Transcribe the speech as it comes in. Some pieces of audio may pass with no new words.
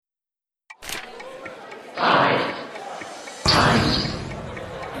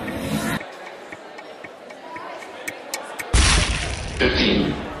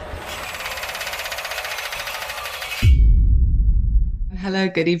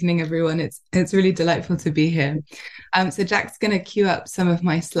good evening, everyone. It's really delightful to be here. So Jack's going to queue up some of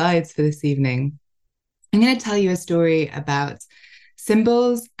my slides for this evening. I'm going to tell you a story about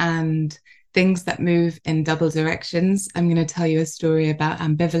symbols and things that move in double directions. I'm going to tell you a story about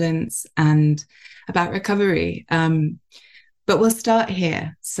ambivalence and about recovery. But we'll start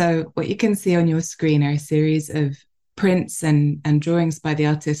here. So what you can see on your screen are a series of prints and drawings by the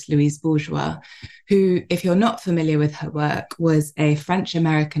artist Louise Bourgeois, who, if you're not familiar with her work, was a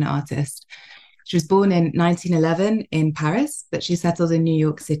French-American artist. She was born in 1911 in Paris, but she settled in New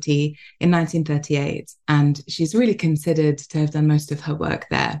York City in 1938, and she's really considered to have done most of her work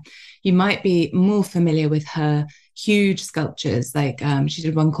there. You might be more familiar with her huge sculptures, like she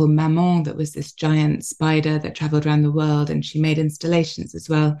did one called Maman, that was this giant spider that traveled around the world, and she made installations as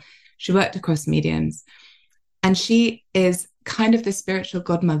well. She worked across mediums. And she is kind of the spiritual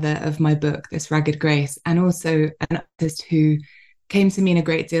godmother of my book, This Ragged Grace, and also an artist who came to mean a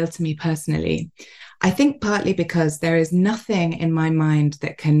great deal to me personally. I think partly because there is nothing in my mind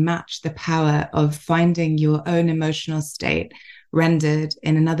that can match the power of finding your own emotional state rendered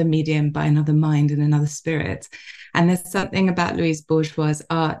in another medium by another mind and another spirit. And there's something about Louise Bourgeois'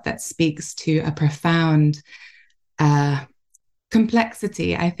 art that speaks to a profound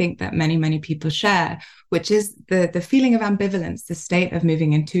complexity, I think, that many people share, which is the feeling of ambivalence, the state of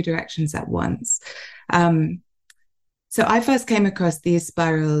moving in two directions at once. So I first came across these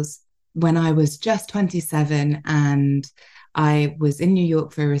spirals when I was just 27 and I was in New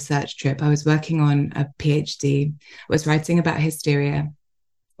York for a research trip. I was working on a PhD. I was writing about hysteria,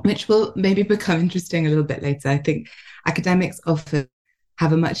 which will maybe become interesting a little bit later. I think academics often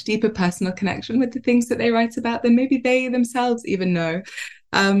have a much deeper personal connection with the things that they write about than maybe they themselves even know.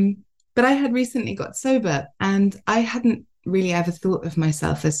 But I had recently got sober, and I hadn't really ever thought of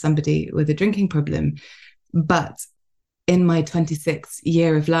myself as somebody with a drinking problem. But in my 26th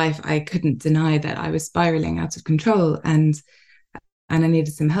year of life, I couldn't deny that I was spiraling out of control, and I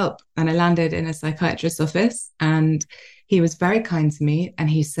needed some help. And I landed in a psychiatrist's office, and he was very kind to me, and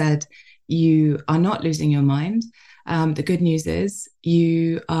he said, "You are not losing your mind. The good news is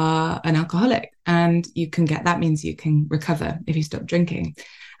you are an alcoholic, and that means you can recover if you stop drinking."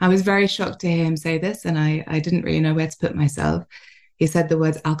 I was very shocked to hear him say this, and I didn't really know where to put myself. He said the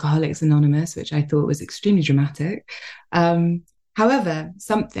words Alcoholics Anonymous, which I thought was extremely dramatic. However,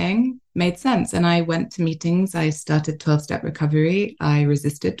 something made sense, and I went to meetings. I started 12-step recovery. I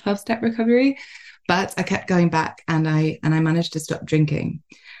resisted 12-step recovery, but I kept going back, and I managed to stop drinking.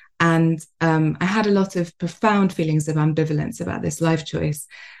 And I had a lot of profound feelings of ambivalence about this life choice.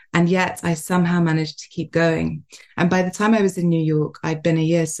 And yet I somehow managed to keep going. And by the time I was in New York, I'd been a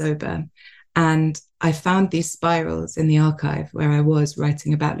year sober. And I found these spirals in the archive where I was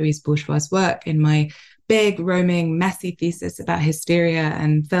writing about Louise Bourgeois' work in my big, roaming, messy thesis about hysteria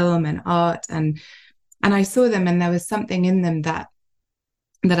and film and art. And I saw them, and there was something in them that,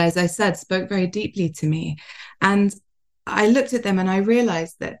 as I said, spoke very deeply to me. And I looked at them and I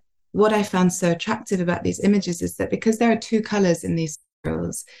realized that what I found so attractive about these images is that because there are two colors in these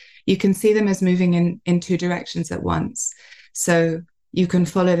spirals, you can see them as moving in two directions at once. So you can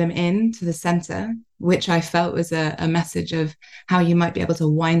follow them in to the center, which I felt was a message of how you might be able to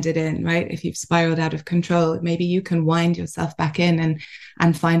wind it in, right? If you've spiraled out of control, maybe you can wind yourself back in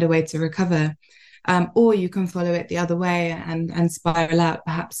and find a way to recover. Or you can follow it the other way and spiral out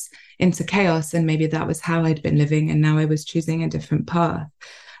perhaps into chaos. And maybe that was how I'd been living, and now I was choosing a different path.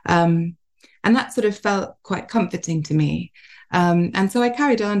 And that sort of felt quite comforting to me. And so I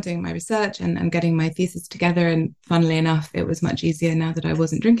carried on doing my research and getting my thesis together. And funnily enough, it was much easier now that I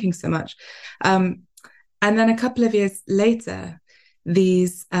wasn't drinking so much. And then a couple of years later,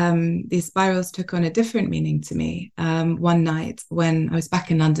 these spirals took on a different meaning to me. One night when I was back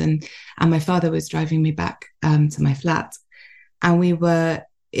in London and my father was driving me back to my flat, and we were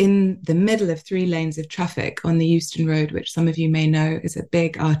in the middle of 3 lanes of traffic on the Euston Road, which some of you may know is a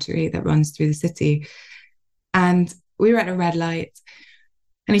big artery that runs through the city. And we were at a red light,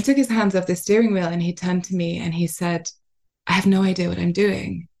 and he took his hands off the steering wheel and he turned to me and he said, "I have no idea what I'm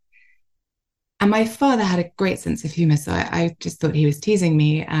doing." And my father had a great sense of humor, so I just thought he was teasing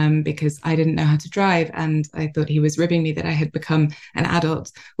me because I didn't know how to drive, and I thought he was ribbing me that I had become an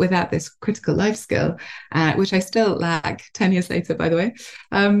adult without this critical life skill, which I still lack 10 years later, by the way.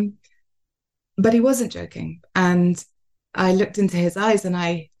 But he wasn't joking, and I looked into his eyes and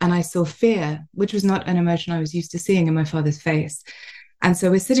I saw fear, which was not an emotion I was used to seeing in my father's face. And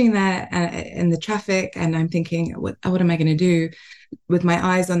so we're sitting there in the traffic, and I'm thinking, what am I going to do? With my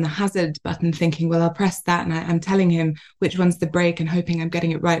eyes on the hazard button, thinking, well, I'll press that. And I'm telling him which one's the brake and hoping I'm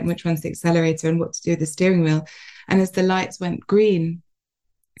getting it right, and which one's the accelerator and what to do with the steering wheel. And as the lights went green,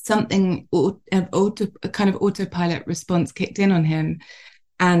 something, a kind of autopilot response kicked in on him.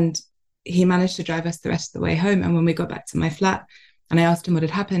 And he managed to drive us the rest of the way home. And when we got back to my flat and I asked him what had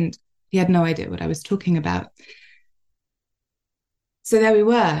happened, he had no idea what I was talking about. So there we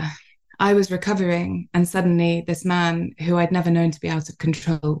were. I was recovering, and suddenly this man who I'd never known to be out of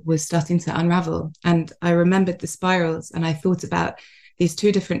control was starting to unravel. And I remembered the spirals, and I thought about these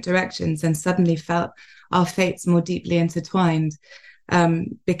two different directions and suddenly felt our fates more deeply intertwined.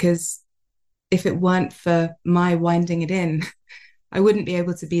 Because if it weren't for my winding it in, I wouldn't be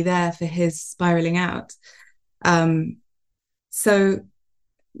able to be there for his spiraling out. So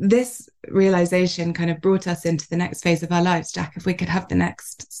this realization kind of brought us into the next phase of our lives. Jack, if we could have the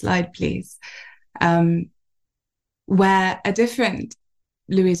next slide, please. Where a different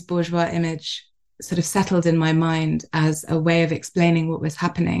Louise Bourgeois image sort of settled in my mind as a way of explaining what was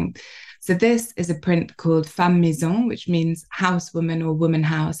happening. So this is a print called Femme Maison, which means housewoman or woman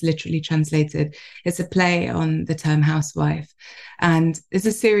house, literally translated. It's a play on the term housewife. And it's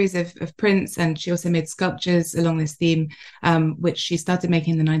a series of prints, and she also made sculptures along this theme, which she started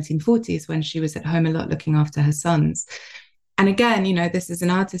making in the 1940s when she was at home a lot looking after her sons. And again, you know, this is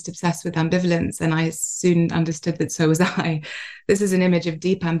an artist obsessed with ambivalence, and I soon understood that so was I. This is an image of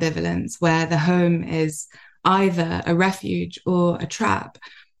deep ambivalence where the home is either a refuge or a trap.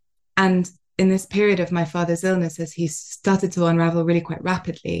 And in this period of my father's illness, as he started to unravel really quite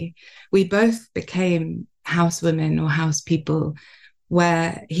rapidly, we both became housewomen or house people,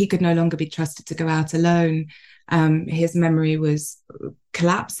 where he could no longer be trusted to go out alone. His memory was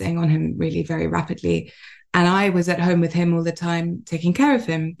collapsing on him really very rapidly. And I was at home with him all the time, taking care of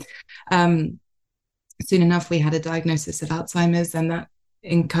him. Soon enough, we had a diagnosis of Alzheimer's, and that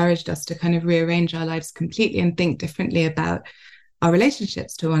encouraged us to kind of rearrange our lives completely and think differently about our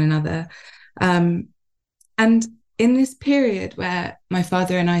relationships to one another. And in this period where my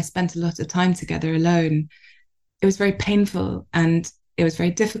father and I spent a lot of time together alone, it was very painful and it was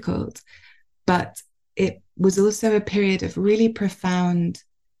very difficult, but it was also a period of really profound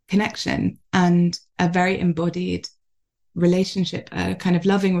connection and a very embodied relationship, a kind of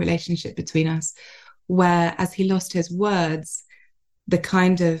loving relationship between us, where as he lost his words, the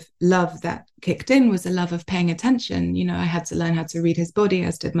kind of love that kicked in was a love of paying attention. You know, I had to learn how to read his body,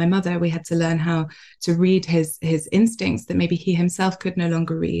 as did my mother. We had to learn how to read his instincts that maybe he himself could no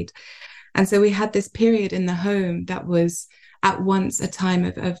longer read. And so we had this period in the home that was at once a time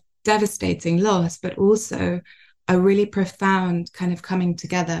of devastating loss, but also a really profound kind of coming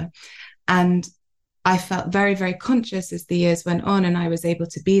together. And I felt very, very conscious as the years went on and I was able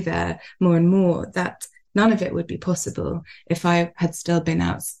to be there more and more, that none of it would be possible if I had still been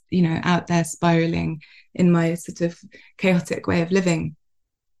out, you know, out there spiraling in my sort of chaotic way of living.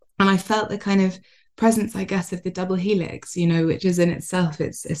 And I felt the kind of presence, I guess, of the double helix, you know, which is in itself,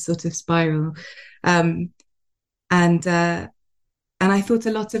 it's a sort of spiral. And I thought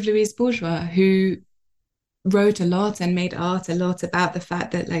a lot of Louise Bourgeois, who wrote a lot and made art a lot about the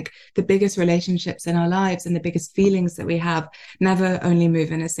fact that like the biggest relationships in our lives and the biggest feelings that we have never only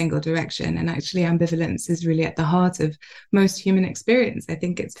move in a single direction. And actually ambivalence is really at the heart of most human experience. I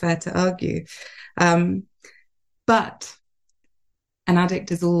think it's fair to argue. But an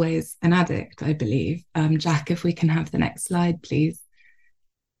addict is always an addict, I believe. Jack, if we can have the next slide, please.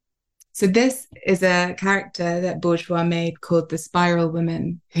 So this is a character that Bourgeois made called the Spiral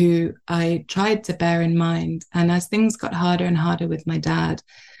Woman, who I tried to bear in mind. And as things got harder and harder with my dad,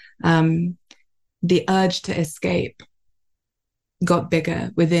 the urge to escape got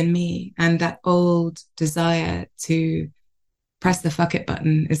bigger within me. And that old desire to press the fuck it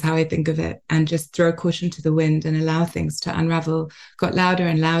button is how I think of it, and just throw caution to the wind and allow things to unravel, got louder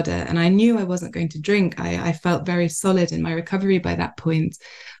and louder. And I knew I wasn't going to drink. I felt very solid in my recovery by that point.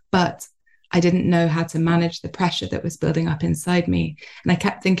 But I didn't know how to manage the pressure that was building up inside me. And I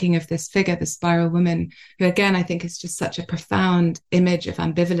kept thinking of this figure, the Spiral Woman, who again, I think is just such a profound image of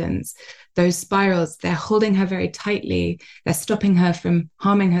ambivalence. Those spirals, they're holding her very tightly. They're stopping her from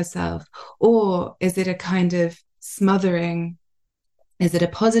harming herself. Or is it a kind of smothering? Is it a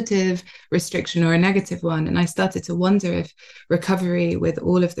positive restriction or a negative one? And I started to wonder if recovery, with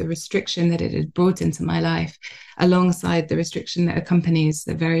all of the restriction that it had brought into my life, alongside the restriction that accompanies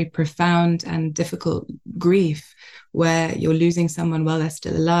the very profound and difficult grief where you're losing someone while they're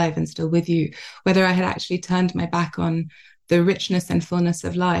still alive and still with you, whether I had actually turned my back on the richness and fullness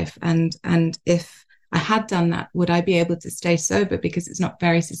of life. And if I had done that, would I be able to stay sober? Because it's not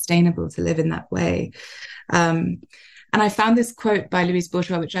very sustainable to live in that way. And I found this quote by Louise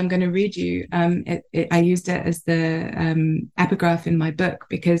Bourgeois, which I'm going to read you. I used it as the epigraph in my book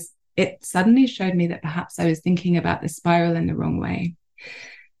because it suddenly showed me that perhaps I was thinking about the spiral in the wrong way.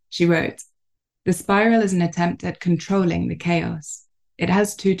 She wrote, "The spiral is an attempt at controlling the chaos. It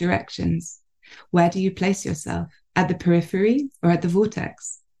has two directions. Where do you place yourself? At the periphery or at the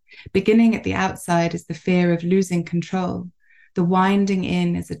vortex? Beginning at the outside is the fear of losing control. The winding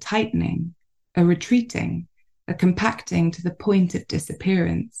in is a tightening, a retreating, a compacting to the point of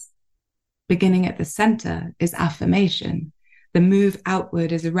disappearance. Beginning at the center is affirmation. The move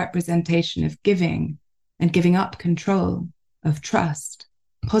outward is a representation of giving and giving up control, of trust,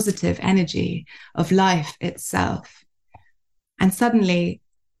 positive energy, of life itself." And suddenly,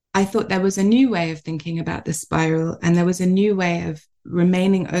 I thought there was a new way of thinking about the spiral, and there was a new way of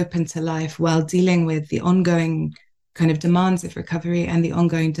remaining open to life while dealing with the ongoing kind of demands of recovery and the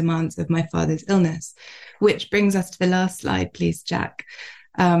ongoing demands of my father's illness. Which brings us to the last slide, please, Jack.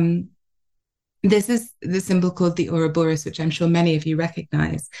 This is the symbol called the Ouroboros, which I'm sure many of you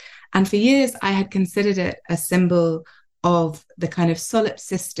recognize. And for years, I had considered it a symbol of the kind of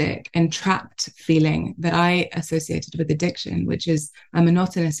solipsistic, entrapped feeling that I associated with addiction, which is a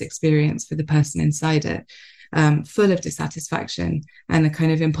monotonous experience for the person inside it, full of dissatisfaction and a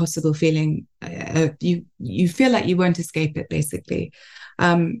kind of impossible feeling. You feel like you won't escape it, basically.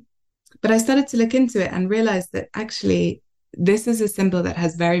 But I started to look into it and realized that actually this is a symbol that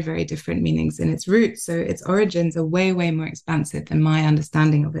has very, very different meanings in its roots. So its origins are way, way more expansive than my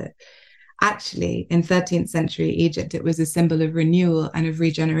understanding of it. Actually, in 13th century Egypt, it was a symbol of renewal and of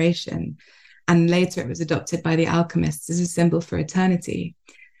regeneration. And later it was adopted by the alchemists as a symbol for eternity.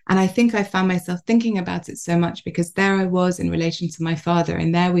 And I think I found myself thinking about it so much because there I was in relation to my father,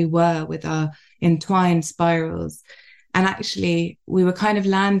 and there we were with our entwined spirals. And actually, we were kind of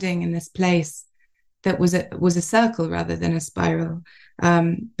landing in this place that was a circle rather than a spiral.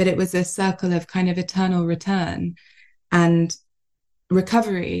 But it was a circle of kind of eternal return. And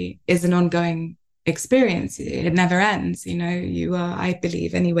recovery is an ongoing experience. It never ends. You know, you are, I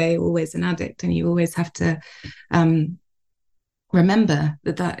believe anyway, always an addict, and you always have to remember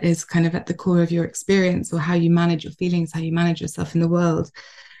that that is kind of at the core of your experience, or how you manage your feelings, how you manage yourself in the world.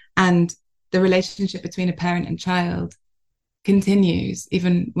 And the relationship between a parent and child continues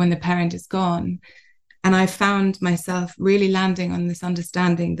even when the parent is gone. And I found myself really landing on this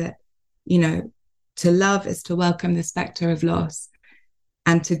understanding that, you know, to love is to welcome the specter of loss,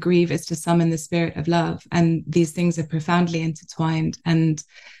 and to grieve is to summon the spirit of love. And these things are profoundly intertwined, and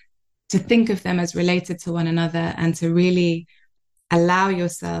to think of them as related to one another, and to really allow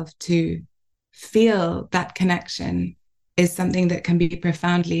yourself to feel that connection is something that can be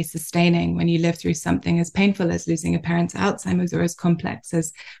profoundly sustaining when you live through something as painful as losing a parent to Alzheimer's, or as complex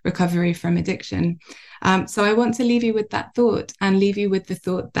as recovery from addiction. So I want to leave you with that thought, and leave you with the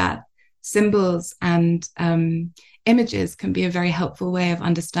thought that symbols and images can be a very helpful way of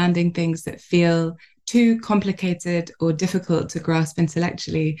understanding things that feel too complicated or difficult to grasp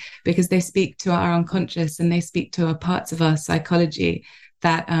intellectually, because they speak to our unconscious, and they speak to our parts of our psychology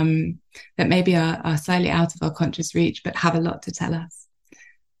that that maybe are slightly out of our conscious reach, but have a lot to tell us.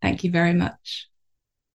 Thank you very much.